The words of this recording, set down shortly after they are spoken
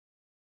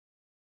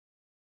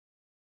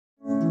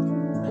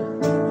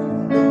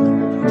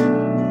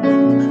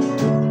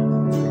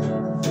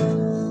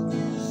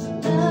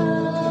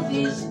Love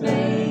is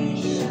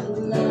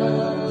patient,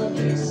 love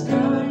is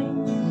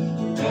kind,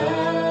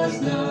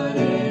 does not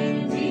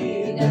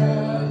envy,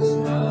 does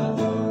not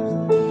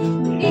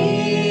boast.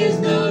 It is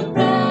not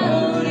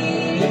proud,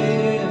 it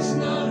is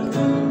not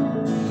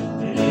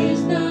rude, it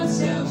is not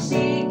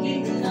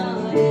self-seeking,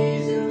 not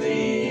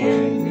easily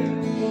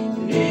angered.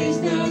 It is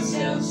not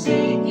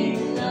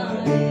self-seeking,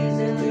 not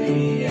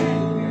easily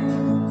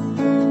angered.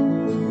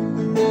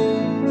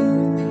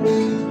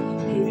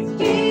 It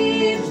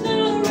keeps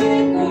no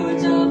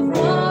records of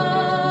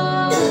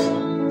wrong.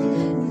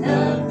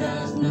 Love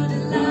does not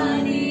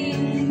delight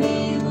in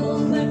evil,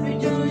 but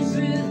rejoices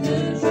with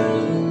the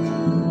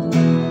truth.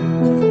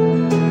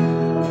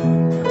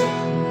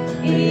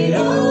 It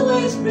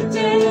always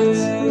protects,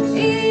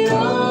 it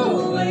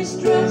always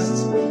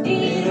trusts,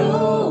 it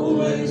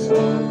always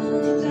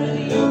holds, and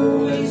it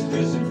always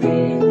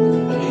perseveres.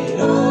 It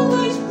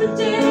always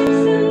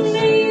protects and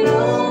it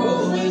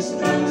always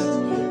trusts,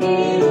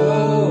 it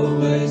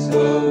always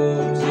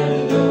holds, and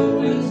it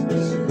always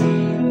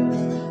perseveres.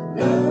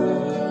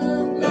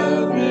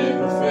 Love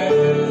never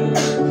fails,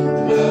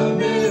 love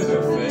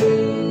never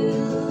fails,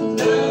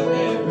 love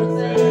never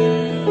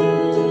fails.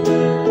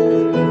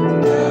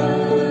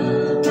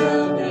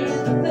 Love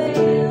never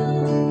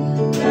fails,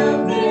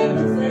 love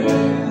never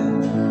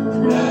fails,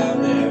 love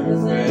never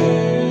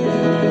fails.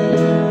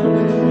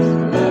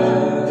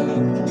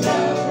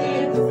 Love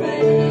never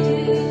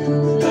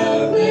fails,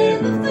 love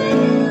never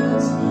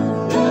fails,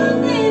 love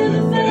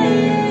never fails.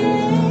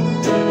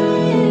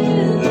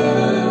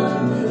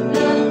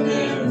 Love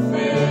never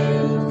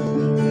fails,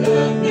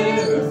 love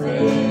never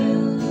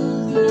fails,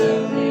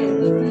 love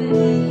never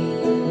fails.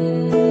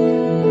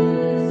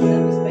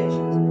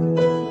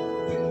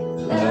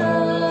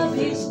 Love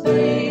is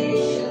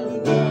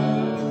patient,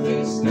 love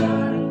is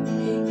kind,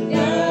 it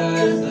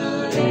does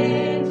not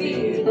envy,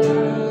 it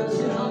does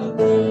not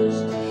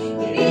boast.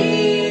 It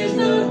is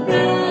not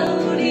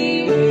proud,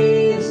 it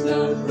is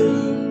not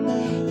rude,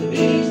 it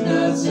is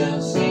not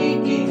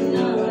self-seeking,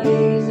 not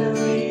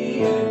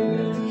easily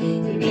angered.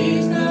 It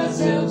is not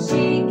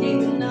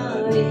self-seeking,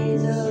 not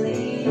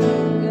easily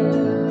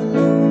angered.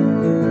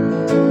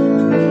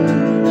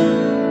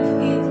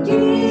 It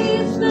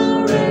keeps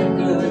no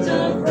records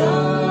of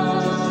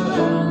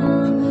wrong.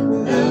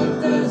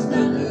 Love does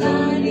not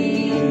delight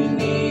in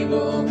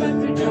evil, but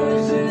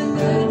rejoices in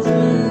the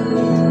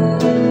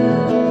truth.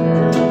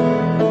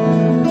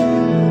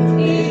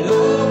 It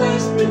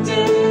always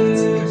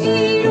protects,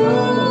 it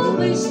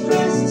always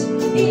trusts,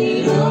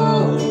 it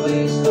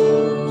always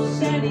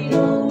holds, and it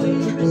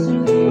always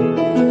perseveres.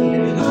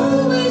 It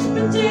always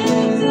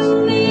protects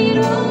and it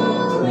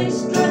always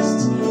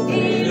trusts,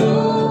 it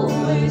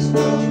always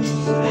holds,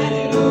 and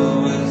it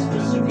always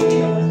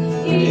perseveres.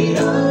 It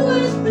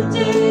always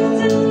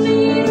protects and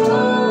it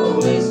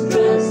always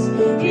trusts,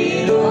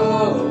 it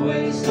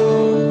always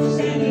holds,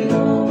 and it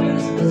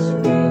always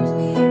perseveres.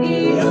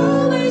 It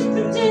always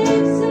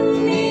protects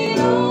and it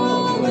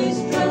always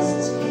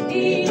trusts,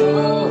 it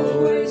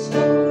always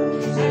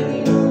holds, and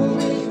it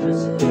always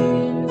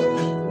perseveres.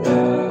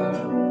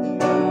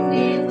 Love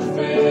never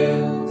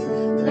fails,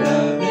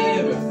 love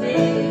never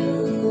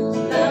fails,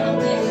 love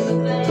never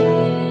fails.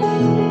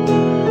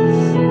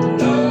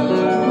 Love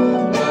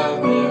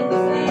never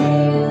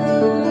fails,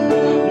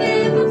 love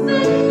never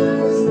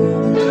fails,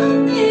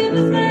 love never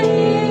fails.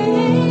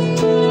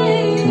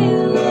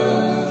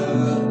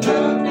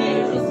 Love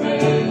never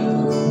fails,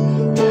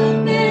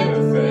 love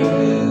never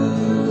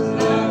fails,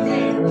 love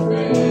never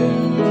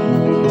fails.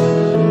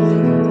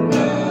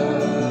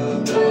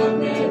 Love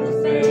never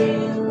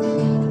fails,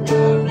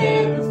 love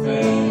never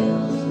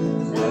fails,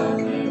 love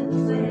never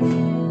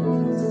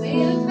fails.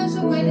 Eerlijk gaan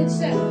zo bij dit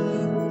zeggen.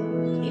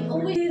 It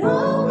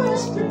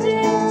always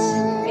protects,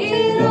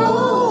 it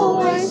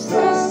always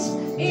trusts,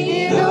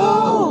 it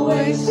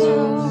always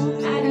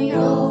holds, and it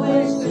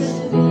always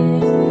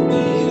perseveres.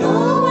 It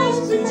always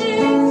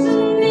protects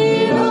and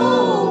it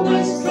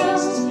always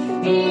trusts,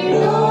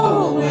 it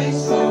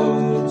always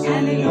holds,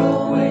 and it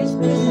always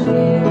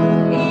perseveres.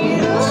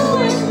 It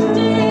always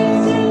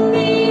protects and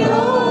it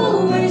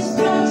always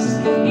trusts,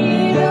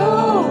 it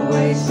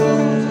always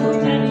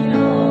holds, and it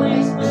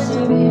always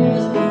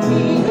perseveres.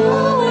 It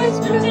always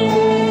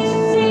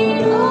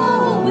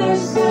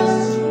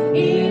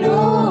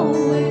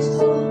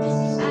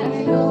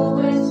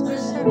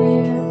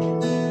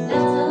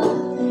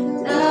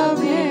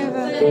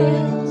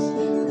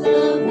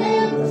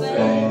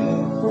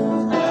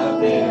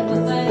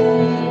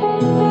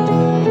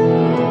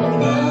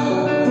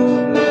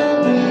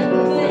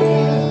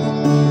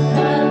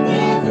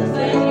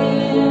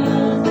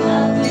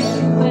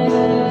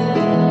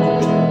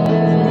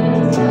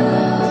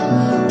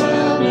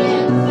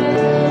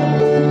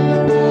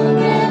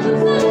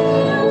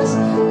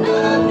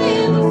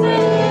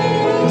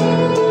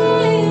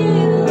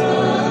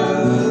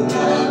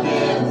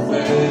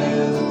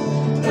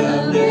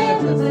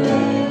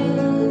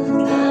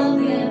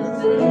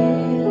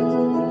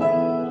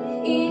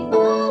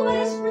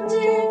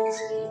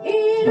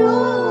it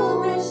all.